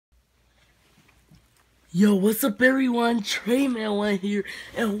Yo, what's up everyone? Trayman1 here,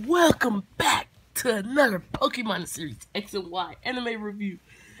 and welcome back to another Pokemon series X and Y anime review.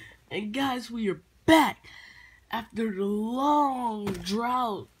 And guys, we are back after the long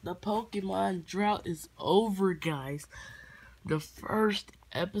drought. The Pokemon drought is over, guys. The first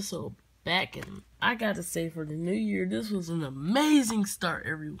episode back, and I gotta say, for the new year, this was an amazing start,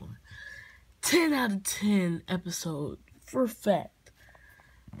 everyone. 10 out of 10 episode for fact.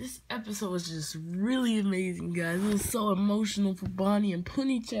 This episode was just really amazing, guys. It was so emotional for Bonnie and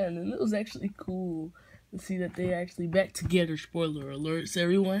Puni-chan, and it was actually cool to see that they actually back together. Spoiler alerts,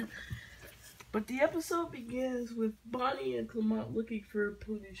 everyone. But the episode begins with Bonnie and Clement looking for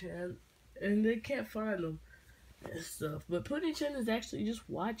Puni-chan, and they can't find him and stuff. But Puni-chan is actually just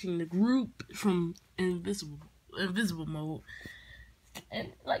watching the group from invisible mode.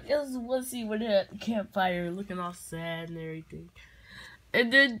 And like, it was one scene where they're at the campfire looking all sad and everything.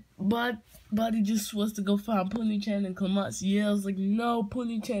 And then Bonnie just wants to go find Puni-chan, and Clement yells like, "No,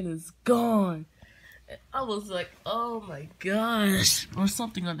 Puni-chan is gone." And I was like, "Oh my gosh," or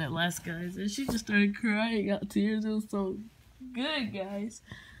something on that last, guys. And she just started crying out tears. It was so good, guys.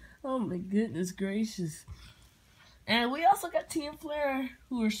 Oh my goodness gracious. And we also got Team Flare,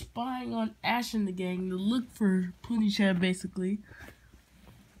 who are spying on Ash and the gang to look for Puni-chan, basically.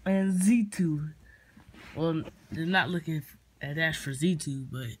 And Z2. Well, they're not looking at Ash for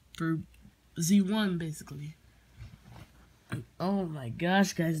Z2, but for Z1, basically. Oh my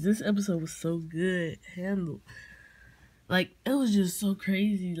gosh, guys, this episode was so good handled. Like, it was just so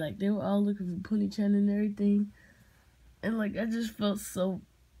crazy. Like, they were all looking for Puni-chan and everything. And, like, I just felt so...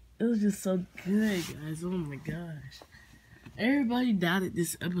 It was just so good, guys. Oh my gosh. Everybody doubted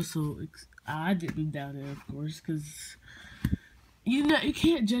this episode. I didn't doubt it, of course, because... You know, you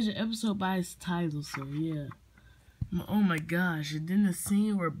can't judge an episode by its title, so yeah. Oh my gosh, and then the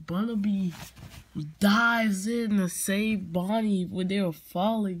scene where Bunnelby dives in to save Bonnie when they were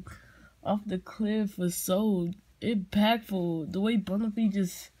falling off the cliff was so impactful. The way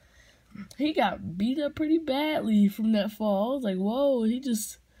Bunnelby he got beat up pretty badly from that fall. I was like, whoa,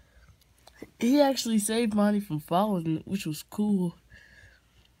 he actually saved Bonnie from falling, which was cool.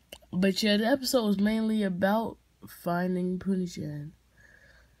 But yeah, the episode was mainly about finding Puni-chan.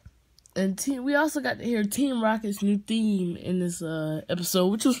 And we also got to hear Team Rocket's new theme in this episode,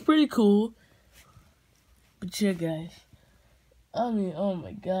 which was pretty cool. But yeah, guys. I mean, oh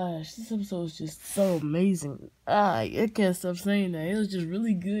my gosh. This episode was just so amazing. I can't stop saying that. It was just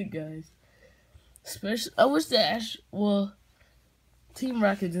really good, guys. Especially, I wish that Team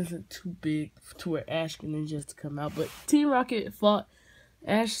Rocket isn't too big to where Ash can just come out. But Team Rocket fought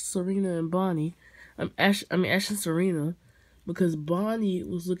Ash, Serena, and Bonnie. Ash and Serena. Because Bonnie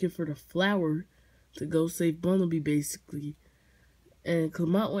was looking for the flower to go save Bunnelby, basically. And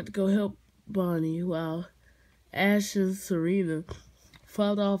Clement went to go help Bonnie while Ash and Serena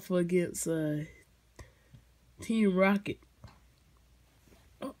fought off against Team Rocket.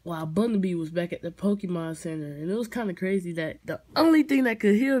 While Bunnelby was back at the Pokemon Center. And it was kind of crazy that the only thing that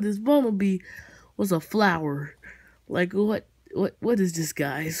could heal this Bunnelby was a flower. Like, what is this,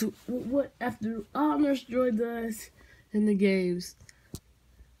 guys? What, after all Nurse Joy does in the games,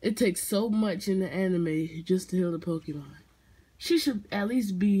 it takes so much in the anime just to heal the Pokemon. She should at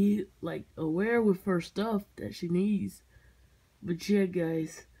least be, like, aware with her stuff that she needs. But yeah,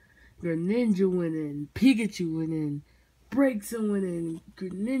 guys, Greninja went in, Pikachu went in, Braixen went in.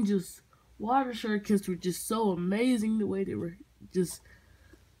 Greninja's water shurikens were just so amazing, the way they were just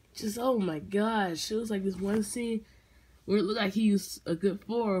oh my gosh. It was like this one scene where it looked like he used a good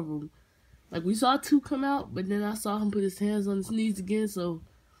 4 of them. Like, we saw 2 come out, but then I saw him put his hands on his knees again, so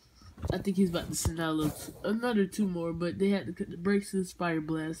I think he's about to send out another 2 more, but they had to cut the Braixen's Fire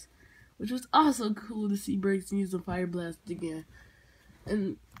Blast, which was also cool to see Braixen use the Fire Blast again.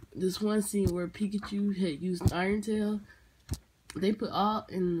 And this one scene where Pikachu had used Iron Tail, they put all,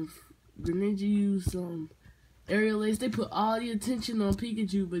 and Greninja used Aerial Ace, they put all the attention on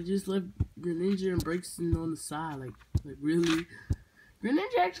Pikachu, but just left Greninja and Braixen on the side, like really?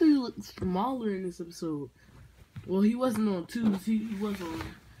 Greninja actually looked smaller in this episode. Well, he wasn't on 2s. He was on,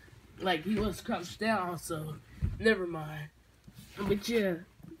 like, he was crouched down, so never mind. But yeah,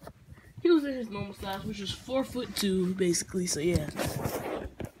 he was in his normal size, which was 4'2", basically, so yeah.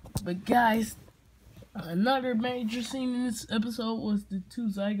 But guys, another major scene in this episode was the 2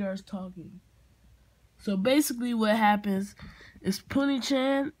 Zygardes talking. So basically what happens is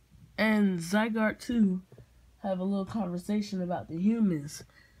Puni-chan and Zygarde 2 have a little conversation about the humans.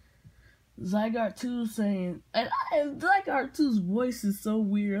 Zygarde 2 saying, and Zygarde 2's voice is so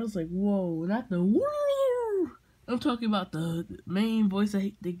weird. I was like, whoa, not the woo. I'm talking about the main voice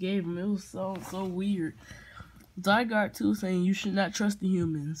they gave him. It was so weird. Zygarde too saying you should not trust the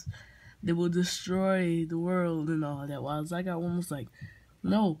humans. They will destroy the world and all that. While Zygarde 1 was like,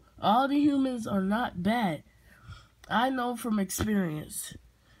 no, all the humans are not bad. I know from experience.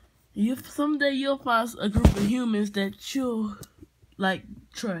 Someday you'll find a group of humans that you'll like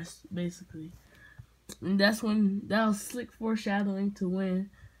trust, basically. And that was slick foreshadowing to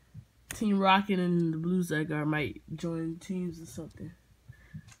when Team Rocket and the Blue Zygarde might join teams or something.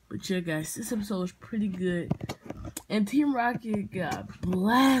 But yeah, guys, this episode was pretty good. And Team Rocket got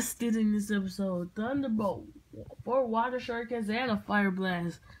blasted in this episode. Thunderbolt, 4 water shurikens, and a fire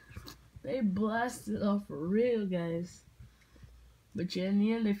blast. They blasted off for real, guys. But yeah, in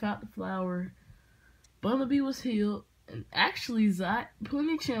the end, they found the flower. Bumblebee was healed. And actually,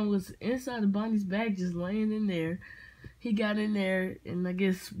 Puni-chan was inside of Bonnie's bag, just laying in there. He got in there, and I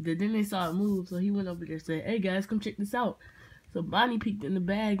guess then they saw it move, so he went over there and said, hey guys, come check this out. So Bonnie peeked in the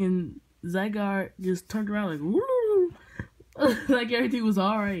bag, and Zygarde just turned around like, woo! Like everything was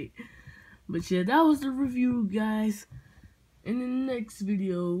alright. But yeah, that was the review, guys. In the next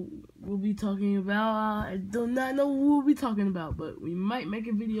video, we'll be talking about, I do not know what we'll be talking about, but we might make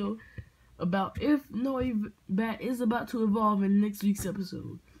a video about if Noibat is about to evolve in next week's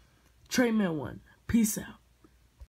episode. Trainman 1. Peace out.